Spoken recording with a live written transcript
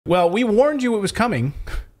Well, we warned you it was coming.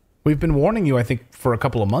 We've been warning you, I think, for a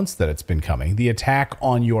couple of months that it's been coming. The attack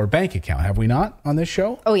on your bank account, have we not, on this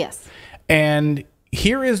show? Oh, yes. And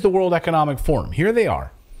here is the World Economic Forum. Here they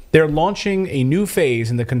are. They're launching a new phase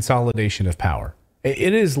in the consolidation of power.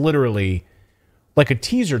 It is literally like a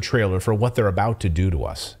teaser trailer for what they're about to do to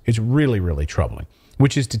us. It's really, really troubling,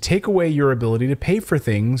 which is to take away your ability to pay for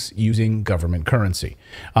things using government currency.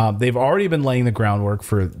 They've already been laying the groundwork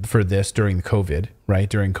for this during the COVID, right?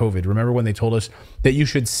 During COVID. Remember when they told us that you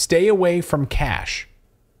should stay away from cash?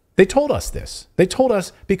 They told us this. They told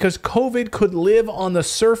us because COVID could live on the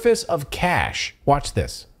surface of cash. Watch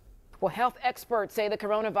this. Well, health experts say the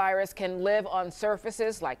coronavirus can live on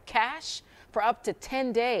surfaces like cash for up to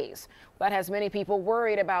 10 days. That has many people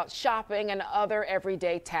worried about shopping and other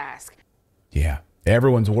everyday tasks. Yeah.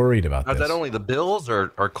 Everyone's worried about this. Is that only the bills or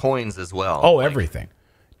coins as well? Oh, everything.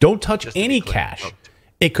 Don't touch any cash.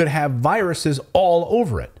 It could have viruses all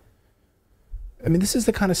over it. I mean, this is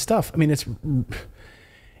the kind of stuff. I mean, it's...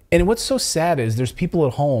 And what's so sad is there's people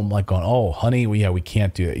at home like going, oh, honey, we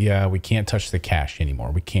can't do it. Yeah, we can't touch the cash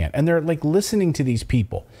anymore. We can't. And they're like listening to these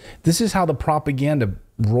people. This is how the propaganda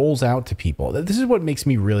rolls out to people. This is what makes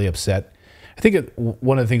me really upset. I think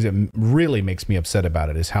one of the things that really makes me upset about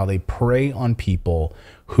it is how they prey on people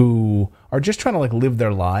who are just trying to like live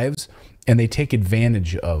their lives, and they take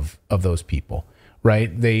advantage of those people,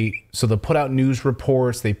 right? So they'll put out news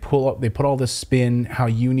reports. They put all this spin, how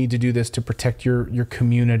you need to do this to protect your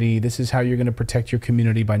community. This is how you're going to protect your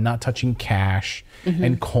community by not touching cash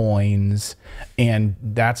and coins, and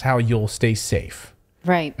that's how you'll stay safe.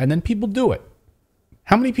 Right. And then people do it.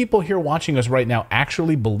 How many people here watching us right now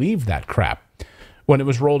actually believe that crap when it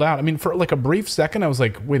was rolled out? I mean, for like a brief second, I was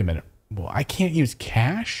like, wait a minute. Well, I can't use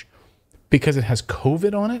cash because it has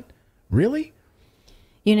COVID on it? Really?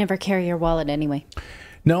 You never carry your wallet anyway.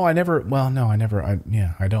 No, I never. Well, no, I never. I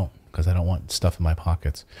don't, because I don't want stuff in my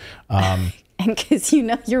pockets. And because you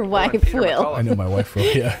know your wife will. I know my wife will,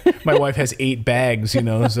 yeah. My wife has 8 bags, you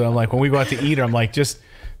know, so I'm like, when we go out to eat, I'm like, just,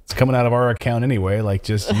 it's coming out of our account anyway. Like,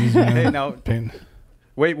 just use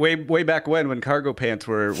Way back when cargo pants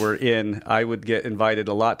were in, I would get invited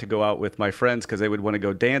a lot to go out with my friends because they would want to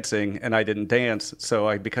go dancing, and I didn't dance.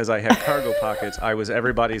 So because I had cargo pockets, I was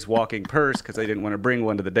everybody's walking purse because I didn't want to bring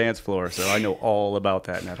one to the dance floor. So I know all about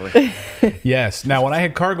that, Natalie. Yes. Now, when I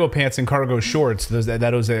had cargo pants and cargo shorts, those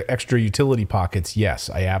extra utility pockets, yes,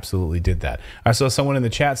 I absolutely did that. I saw someone in the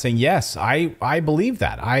chat saying, yes, I believe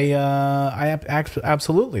that.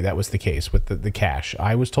 Absolutely, that was the case with the cash.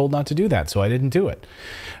 I was told not to do that, so I didn't do it.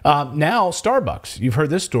 Now, Starbucks, you've heard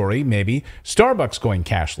this story, maybe. Starbucks going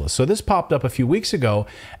cashless. So this popped up a few weeks ago,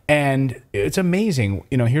 and it's amazing.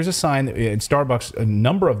 You know, here's a sign in Starbucks, a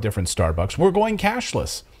number of different Starbucks, we're going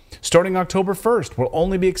cashless. Starting October 1st, we'll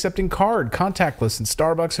only be accepting card, contactless, and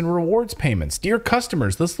Starbucks and rewards payments. Dear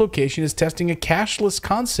customers, this location is testing a cashless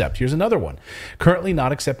concept. Here's another one. Currently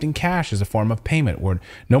not accepting cash as a form of payment.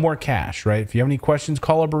 No more cash, right? If you have any questions,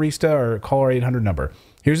 call our barista or call our 800 number.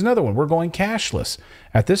 Here's another one. We're going cashless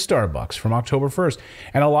at this Starbucks from October 1st.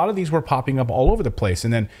 And a lot of these were popping up all over the place.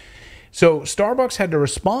 And then, so Starbucks had to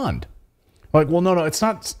respond. Like, well, no, it's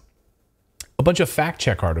not. A bunch of fact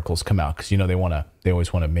check articles come out because, you know, they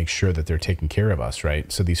always want to make sure that they're taking care of us,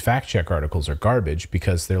 right? So these fact check articles are garbage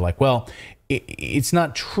because they're like, well, it's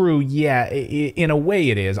not true. Yeah, in a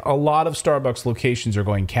way it is. A lot of Starbucks locations are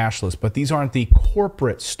going cashless, but these aren't the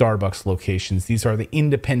corporate Starbucks locations. These are the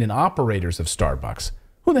independent operators of Starbucks.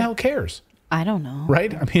 Who the hell cares? I don't know.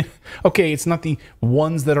 Right? I mean, okay, it's not the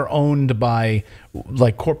ones that are owned by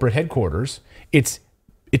like corporate headquarters. It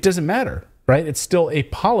doesn't matter, right? It's still a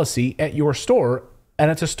policy at your store,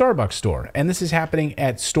 and it's a Starbucks store. And this is happening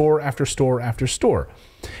at store after store after store.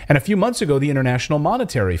 And a few months ago, the International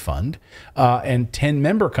Monetary Fund and 10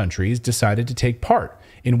 member countries decided to take part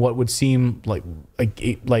in what would seem like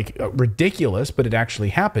ridiculous, but it actually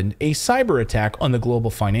happened, a cyber attack on the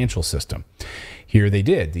global financial system. Here they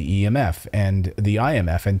did. The EMF and the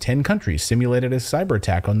IMF and 10 countries simulated a cyber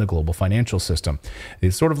attack on the global financial system.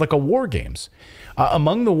 It's sort of like a war games.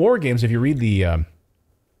 Among the war games, if you read the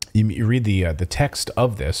text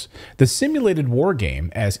of this, the simulated war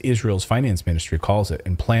game, as Israel's finance ministry calls it,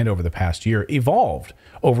 and planned over the past year, evolved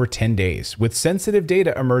over 10 days, with sensitive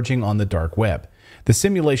data emerging on the dark web. The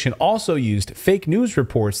simulation also used fake news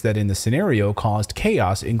reports that in the scenario caused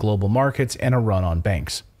chaos in global markets and a run on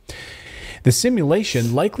banks. The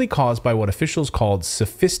simulation, likely caused by what officials called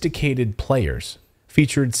sophisticated players,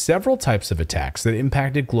 featured several types of attacks that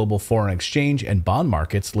impacted global foreign exchange and bond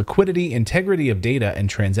markets, liquidity, integrity of data, and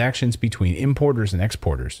transactions between importers and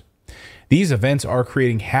exporters. These events are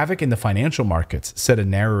creating havoc in the financial markets, said a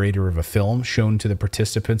narrator of a film shown to the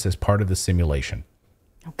participants as part of the simulation.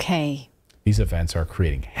 Okay. These events are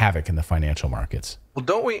creating havoc in the financial markets. Well,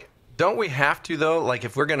 don't we have to, though? Like,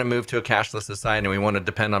 if we're going to move to a cashless society and we want to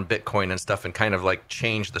depend on Bitcoin and stuff and kind of like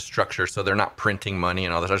change the structure so they're not printing money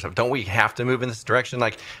and all that other stuff, don't we have to move in this direction?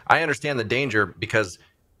 Like, I understand the danger because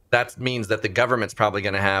that means that the government's probably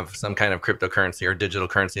going to have some kind of cryptocurrency or digital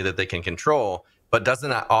currency that they can control. But doesn't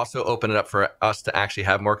that also open it up for us to actually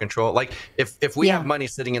have more control? Like, if we have money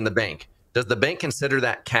sitting in the bank, does the bank consider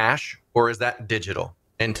that cash or is that digital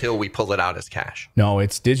until we pull it out as cash? No,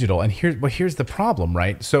 it's digital. And here's the problem,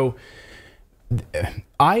 right? So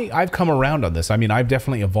I've come around on this. I mean, I've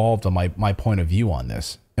definitely evolved on my point of view on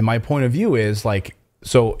this. And my point of view is like,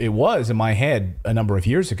 so it was in my head a number of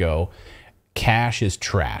years ago, cash is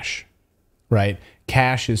trash, right?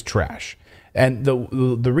 Cash is trash. And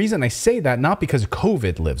the reason I say that, not because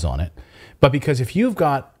COVID lives on it, but because if you've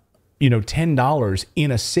got, $10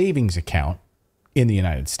 in a savings account in the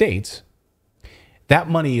United States, that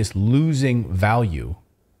money is losing value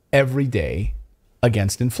every day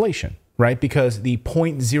against inflation, right? Because the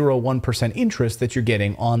 0.01% interest that you're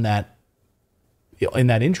getting on that, in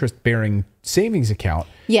that interest-bearing savings account.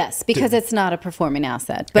 Yes, because it's not a performing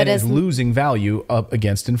asset, but is losing value up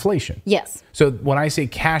against inflation. Yes. So when I say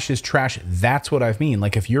cash is trash, that's what I mean.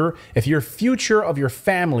 Like if your future of your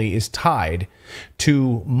family is tied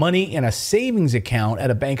to money in a savings account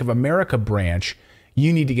at a Bank of America branch,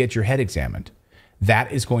 you need to get your head examined.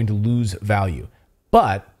 That is going to lose value.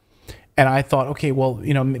 And I thought, okay, well,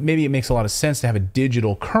 maybe it makes a lot of sense to have a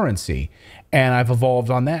digital currency. And I've evolved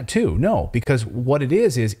on that too. No, because what it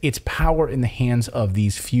is it's power in the hands of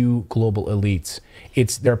these few global elites.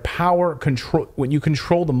 It's their power control. When you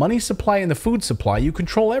control the money supply and the food supply, you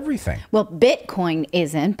control everything. Well, Bitcoin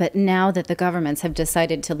isn't, but now that the governments have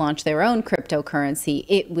decided to launch their own cryptocurrency,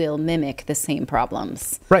 it will mimic the same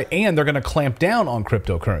problems. Right, and they're going to clamp down on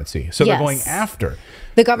cryptocurrency. So they're going after.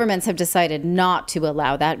 The governments have decided not to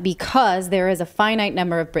allow that because there is a finite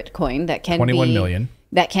number of Bitcoin that can 21 million.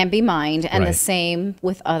 That can be mined, and the same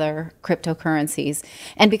with other cryptocurrencies.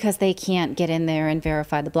 And because they can't get in there and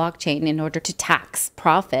verify the blockchain in order to tax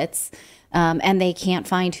profits, and they can't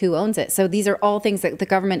find who owns it. So these are all things that the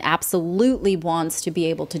government absolutely wants to be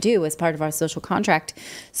able to do as part of our social contract.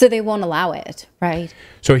 So they won't allow it, right?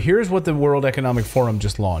 So here's what the World Economic Forum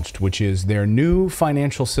just launched, which is their new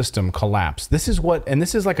financial system collapse. This is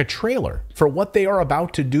like a trailer for what they are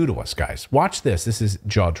about to do to us, guys. Watch this. This is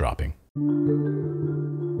jaw-dropping.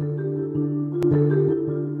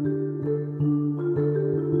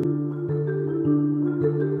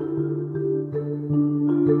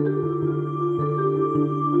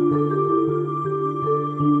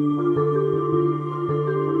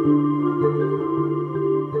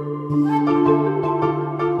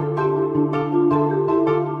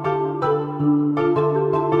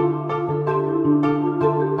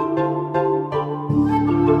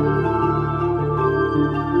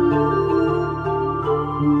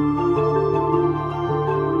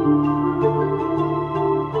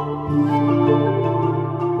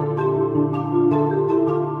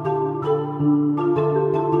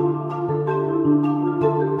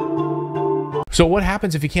 So what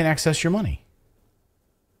happens if you can't access your money?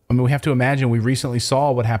 I mean, we have to imagine, we recently saw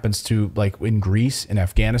what happens to, like, in Greece, in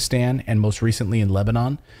Afghanistan, and most recently in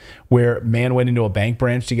Lebanon, where a man went into a bank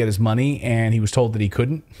branch to get his money, and he was told that he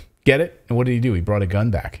couldn't get it. And what did he do? He brought a gun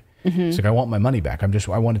back. He's like, I want my money back.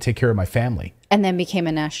 I want to take care of my family. And then became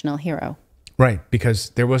a national hero. Right, because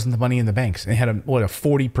there wasn't the money in the banks. They had a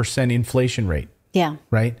 40% inflation rate. Yeah.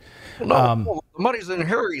 Right? No, the money's in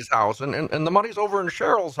Harry's house, and the money's over in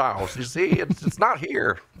Cheryl's house. You see, it's not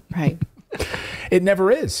here. Right. It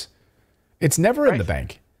never is. It's never in the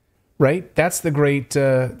bank. Right? That's the great...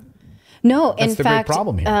 no, in fact, great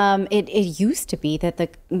problem here. It used to be that the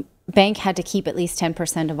bank had to keep at least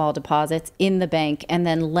 10% of all deposits in the bank and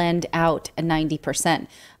then lend out 90%.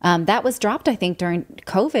 That was dropped, I think, during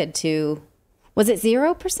COVID to... Was it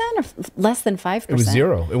 0% or less than 5%? It was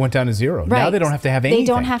 0. It went down to 0. Right. Now they don't have to have anything. They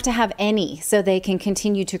don't have to have any, so they can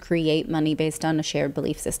continue to create money based on a shared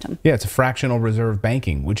belief system. Yeah, it's a fractional reserve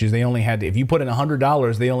banking, which is they only had to, if you put in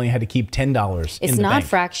 $100, they only had to keep $10 in the bank. It's not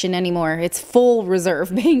fraction anymore. It's full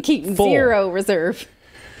reserve banking, full. 0 reserve.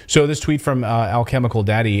 So this tweet from Alchemical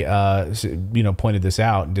Daddy, pointed this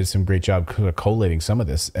out and did some great job collating some of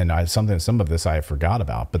this, and some of this I forgot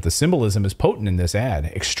about. But the symbolism is potent in this ad.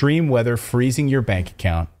 Extreme weather freezing your bank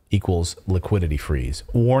account equals liquidity freeze.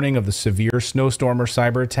 Warning of the severe snowstorm or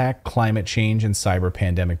cyber attack, climate change, and cyber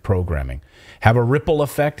pandemic programming. Have a ripple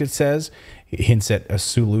effect, it says. hints at a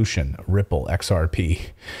solution, Ripple, XRP,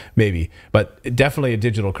 maybe, but definitely a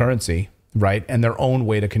digital currency, right? And their own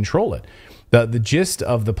way to control it. The gist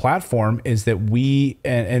of the platform is that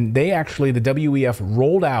and they actually, the WEF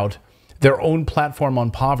rolled out their own platform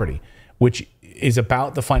on poverty, which is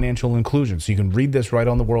about the financial inclusion. So you can read this right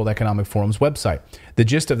on the World Economic Forum's website. The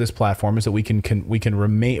gist of this platform is that we can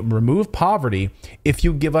remove poverty if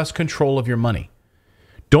you give us control of your money.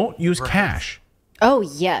 Don't use cash. Oh,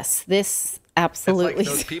 yes. This absolutely. It's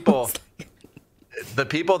like those people, the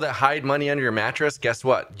people that hide money under your mattress, guess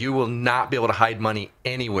what? You will not be able to hide money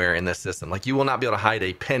anywhere in this system. Like, you will not be able to hide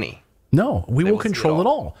a penny. No, we will control it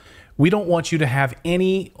all. We don't want you to have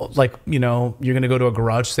any, like, you're going to go to a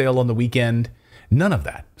garage sale on the weekend. None of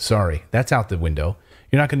that. Sorry, that's out the window.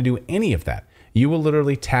 You're not going to do any of that. You will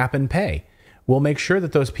literally tap and pay. We'll make sure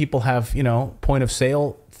that those people have, point of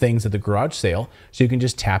sale things at the garage sale so you can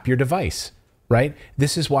just tap your device. Right?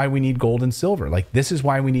 This is why we need gold and silver. Like, this is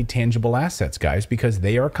why we need tangible assets, guys, because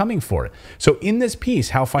they are coming for it. So in this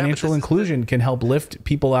piece, how financial inclusion can help lift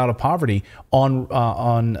people out of poverty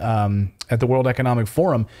at the World Economic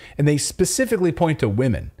Forum, and they specifically point to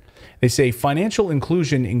women. They say financial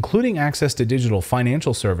inclusion, including access to digital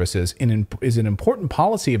financial services, is an important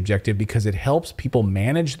policy objective because it helps people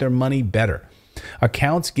manage their money better.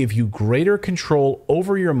 Accounts give you greater control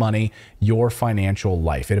over your money, your financial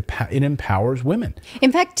life. It empowers women.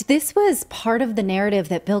 In fact, this was part of the narrative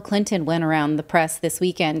that Bill Clinton went around the press this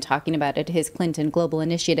weekend talking about at his Clinton Global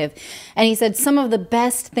Initiative. And he said some of the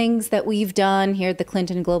best things that we've done here at the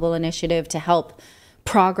Clinton Global Initiative to help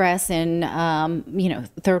progress in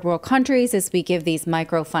third world countries is we give these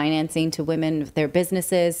microfinancing to women, their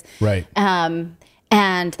businesses. Right.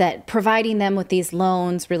 And that providing them with these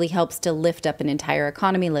loans really helps to lift up an entire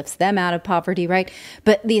economy, lifts them out of poverty, right?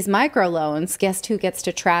 But these microloans, guess who gets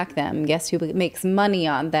to track them? Guess who makes money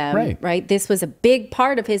on them, right? This was a big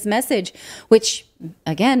part of his message, which,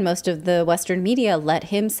 again, most of the Western media let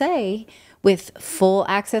him say with full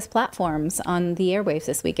access platforms on the airwaves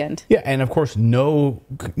this weekend. Yeah, and of course, no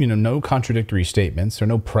contradictory statements or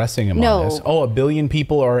no pressing him on this. Oh, 1 billion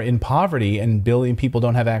people are in poverty and 1 billion people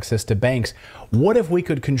don't have access to banks. What if we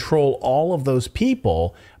could control all of those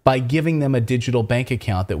people by giving them a digital bank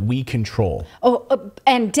account that we control? Oh,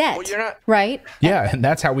 and debt, right? Yeah, and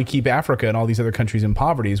that's how we keep Africa and all these other countries in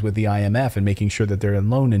poverty, is with the IMF and making sure that they're in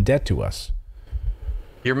loan and debt to us.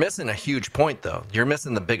 You're missing a huge point, though. You're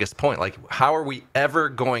missing the biggest point. Like, how are we ever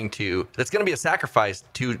going to... It's going to be a sacrifice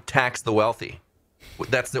to tax the wealthy.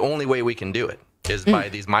 That's the only way we can do it, is by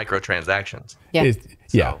these microtransactions. Yeah.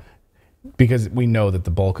 Yeah. Because we know that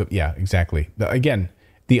the bulk of... Yeah, exactly. Again,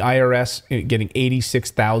 the IRS getting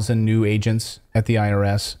 86,000 new agents at the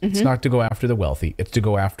IRS. Mm-hmm. It's not to go after the wealthy. It's to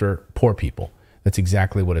go after poor people. That's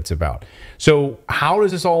exactly what it's about. So how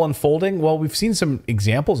is this all unfolding? Well, we've seen some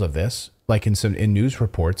examples of this, like in news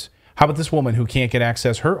reports. How about this woman who can't get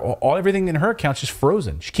access? Everything in her account's just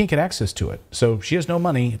frozen. She can't get access to it. So she has no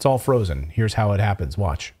money. It's all frozen. Here's how it happens.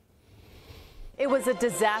 Watch. It was a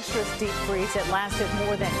disastrous deep freeze that lasted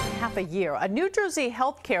more than half a year. A New Jersey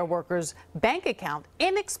healthcare worker's bank account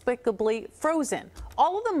inexplicably frozen.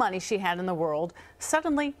 All of the money she had in the world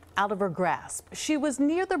suddenly out of her grasp. She was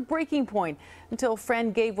near the breaking point until a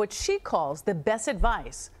friend gave what she calls the best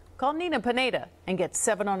advice. Call Nina Pineda and get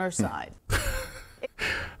 7 on her side.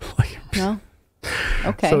 No.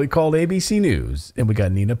 Okay. So we called ABC News and we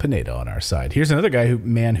got Nina Pineda on our side. Here's another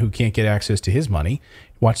man who can't get access to his money.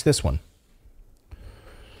 Watch this one.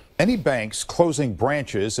 Any banks closing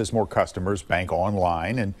branches as more customers bank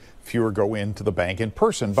online and fewer go into the bank in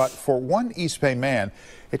person. But for one East Bay man,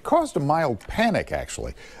 it caused a mild panic,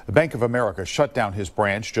 actually. The Bank of America shut down his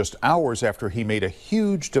branch just hours after he made a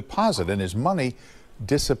huge deposit and his money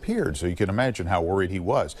disappeared. So you can imagine how worried he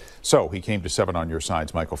was. So he came to 7 on Your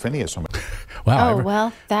Side's Michael Phineas. Wow. Oh,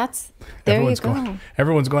 well, there you go.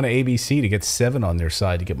 Everyone's going to ABC to get 7 on their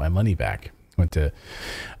side to get my money back.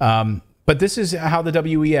 But this is how the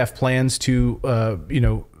WEF plans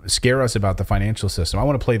to, scare us about the financial system. I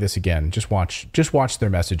want to play this again. Just watch their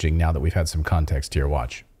messaging now that we've had some context here.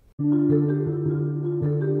 Watch.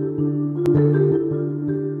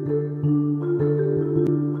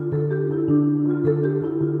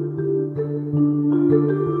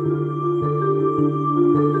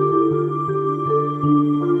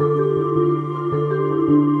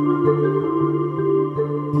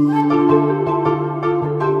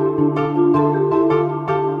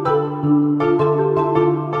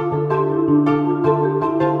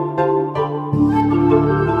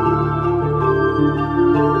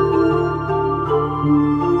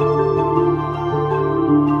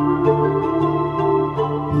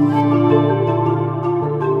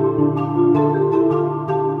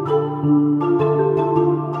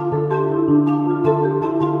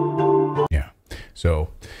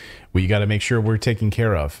 make sure we're taken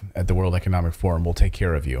care of at the World Economic Forum. We'll take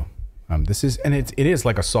care of you. It is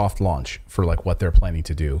like a soft launch for like what they're planning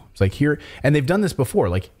to do. It's like here, and they've done this before.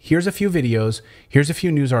 Like, here's a few videos, here's a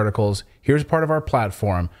few news articles, here's part of our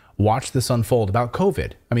platform. Watch this unfold about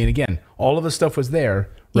COVID. I mean, again, all of the stuff was there,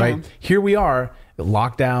 right? Yeah. Here we are,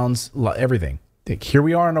 lockdowns, everything. Here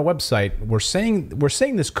we are on our website. We're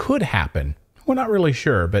saying this could happen. We're not really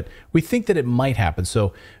sure, but we think that it might happen.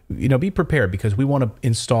 So, be prepared, because we want to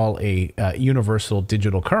install a universal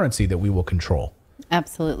digital currency that we will control.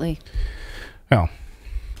 Absolutely.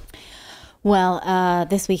 Well,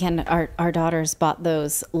 this weekend, our daughters bought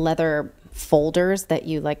those leather folders that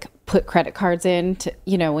you like put credit cards in to,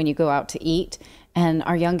 when you go out to eat. And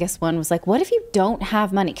our youngest one was like, what if you don't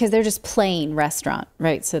have money? Because they're just plain restaurant,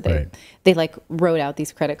 right? So they like wrote out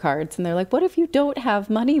these credit cards, and they're like, what if you don't have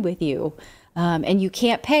money with you? And you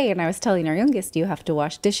can't pay? And I was telling our youngest, you have to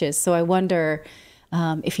wash dishes. So I wonder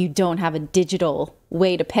if you don't have a digital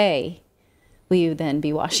way to pay, will you then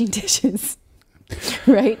be washing dishes?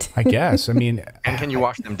 Right? I guess. I mean, and can you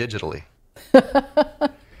wash them digitally?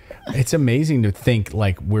 It's amazing to think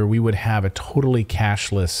like where we would have a totally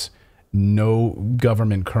cashless, no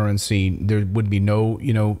government currency. There would be no,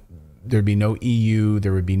 there'd be no EU,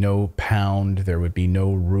 there would be no pound, there would be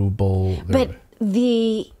no ruble. But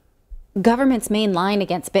the government's main line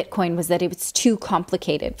against Bitcoin was that it was too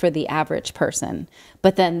complicated for the average person.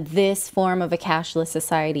 But then this form of a cashless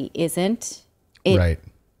society isn't. It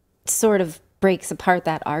sort of breaks apart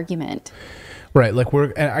that argument. Right. Like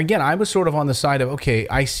again, I was sort of on the side of, okay,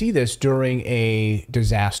 I see this during a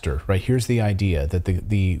disaster, right? Here's the idea that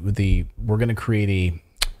we're going to create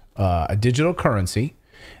a digital currency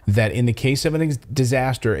that in the case of a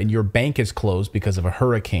disaster and your bank is closed because of a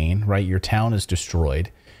hurricane, right? Your town is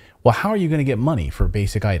destroyed. Well, how are you going to get money for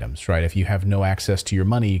basic items, right? If you have no access to your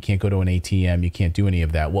money, you can't go to an ATM, you can't do any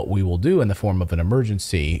of that. What we will do in the form of an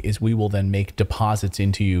emergency is we will then make deposits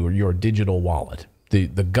into your digital wallet, the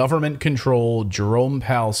government-controlled Jerome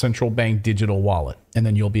Powell central bank digital wallet, and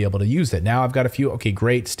then you'll be able to use that. Now I've got a few, okay,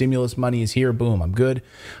 great, stimulus money is here, boom, I'm good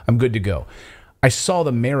to go. I saw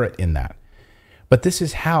the merit in that. But this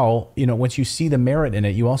is how, once you see the merit in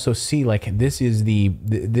it, you also see like this is the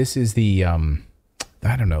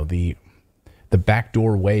I don't know, the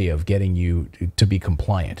backdoor way of getting you to be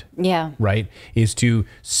compliant. Yeah. Right? Is to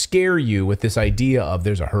scare you with this idea of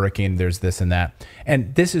there's a hurricane, there's this and that.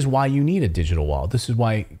 And this is why you need a digital wallet. This is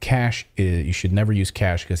why you should never use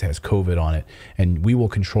cash because it has COVID on it. And we will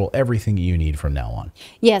control everything you need from now on.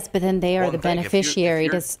 Yes, but then they are the beneficiary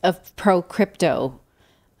of pro-crypto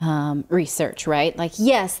research, right? Like,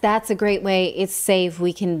 yes, that's a great way. It's safe.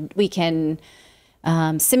 We can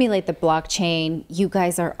simulate the blockchain. You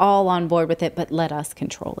guys are all on board with it, but let us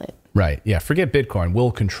control it. Right. Yeah. Forget Bitcoin.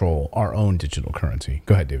 We'll control our own digital currency.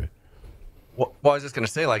 Go ahead, David. Well, I was just going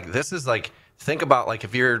to say, like, this is like, think about like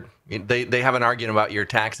if they have an argument about your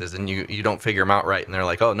taxes and you don't figure them out right. And they're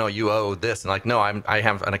like, oh, no, you owe this. And like, no, I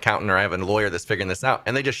have an accountant or I have a lawyer that's figuring this out.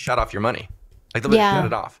 And they just shut off your money. Like they'll just shut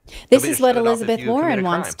it off. This is what Elizabeth Warren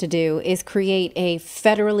wants to do, is create a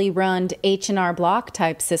federally run H&R Block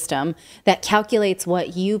type system that calculates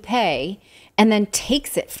what you pay and then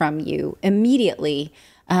takes it from you immediately.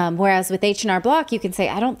 Whereas with H&R Block, you can say,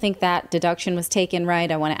 I don't think that deduction was taken right.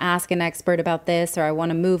 I want to ask an expert about this, or I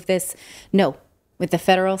want to move this. No. With the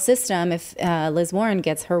federal system, if Liz Warren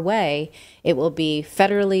gets her way, it will be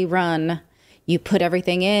federally run. You put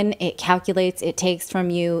everything in, it calculates, it takes from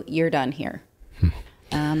you, you're done here.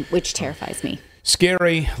 Which terrifies me.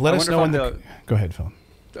 Scary. Let us know. Go ahead, Phil.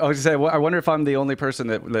 I was going to say, I wonder if I'm the only person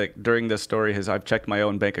that, like, during this story I've checked my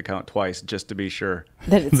own bank account twice just to be sure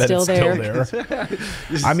that it's still there.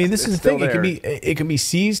 I mean, this is the thing. It can be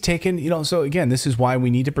seized, taken. So again, this is why we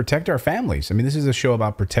need to protect our families. I mean, this is a show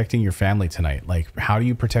about protecting your family tonight. Like, how do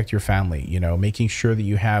you protect your family? Making sure that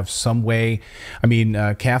you have some way. I mean,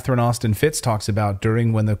 Catherine Austin Fitz talks about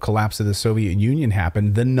when the collapse of the Soviet Union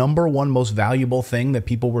happened, the number one most valuable thing that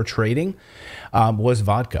people were trading was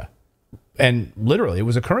vodka. And literally, it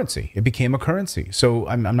was a currency. It became a currency. So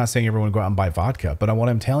I'm not saying everyone go out and buy vodka, but what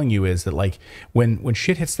I'm telling you is that, like, when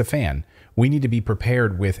shit hits the fan, we need to be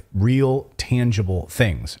prepared with real, tangible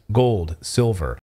things: gold, silver,